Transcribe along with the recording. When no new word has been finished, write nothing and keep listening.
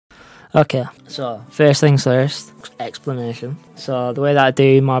Okay, so first things first, explanation. So the way that I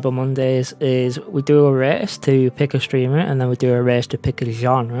do Marble Mondays is we do a race to pick a streamer, and then we do a race to pick a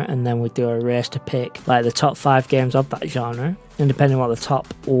genre, and then we do a race to pick like the top 5 games of that genre. And depending on what the top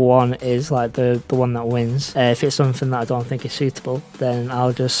one is, like the one that wins, if it's something that I don't think is suitable, then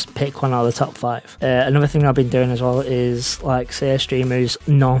I'll just pick one out of the top 5. Another thing I've been doing as well is, like, say a streamer is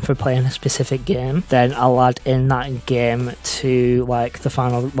known for playing a specific game, then I'll add in that game to like the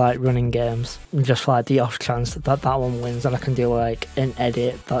final like running games, just for like the off chance that that one wins, and I can do like an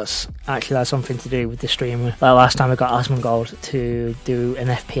edit that's actually has something to do with the streamer. Like last time I got Asmongold to do an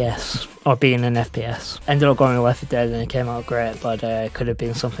FPS, or being an FPS. Ended up going with Left 4 Dead and it came out great, but it could have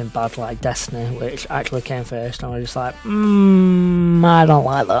been something bad like Destiny, which actually came first, and I was just like, I don't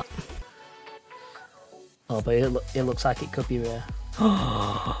like that. Oh, but it looks like it could be rare.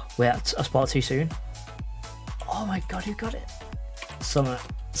 Wait, I spotted too soon. Oh my god, who got it?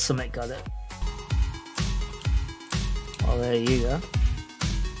 Summit got it. Oh, there you go.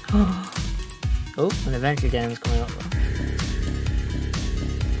 Oh, an adventure game is coming up though.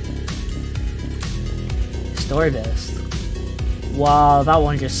 Story based. Wow, that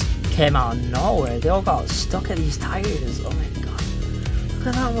one just came out of nowhere. They all got stuck at these tires. Oh my god. Look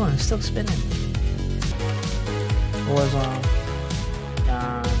at that one, it's still spinning. Warzone.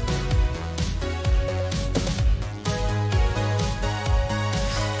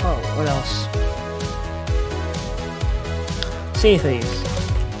 Oh, what else? Sea of Thieves.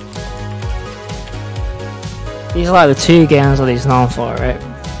 These are like the 2 games that he's known for, right?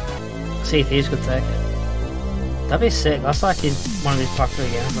 Sea of Thieves could take it. That'd be sick. That's like one of these popular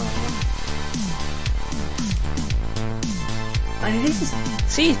games. And this is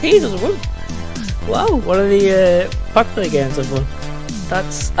Sea of Thieves has won. Wow, one of the popular games I've won.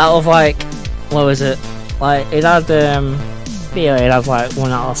 That's out of like, what was it? Like it had yeah, it had like 1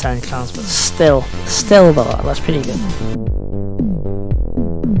 out of 10 chance, but still though, that's pretty good.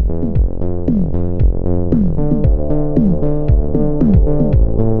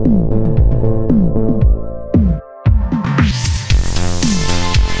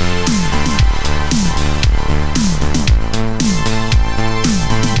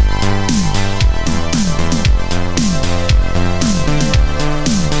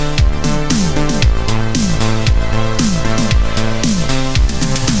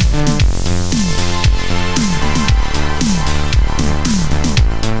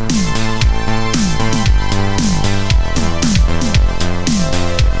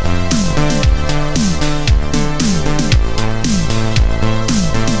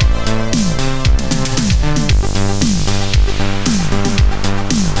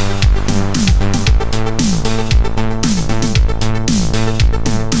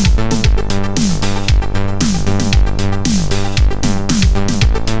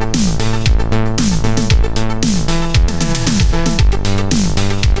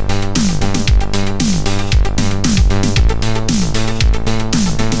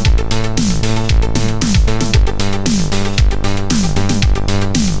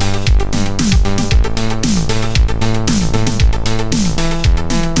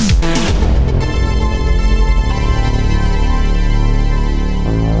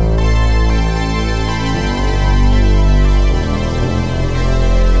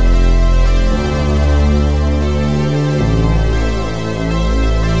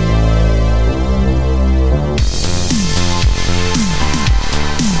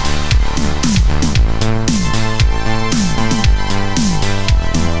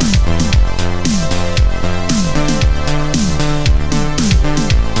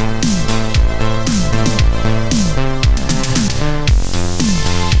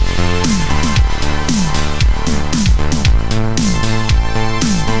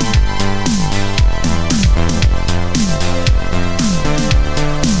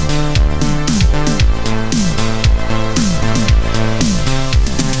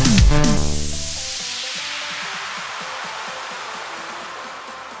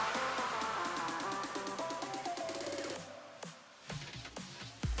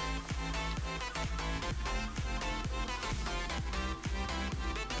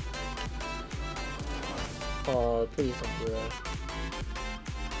 Oh, please don't do that.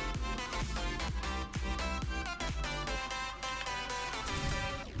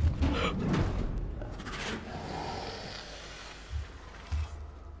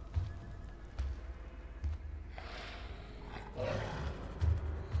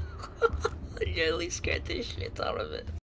 You at least scared the shit out of it.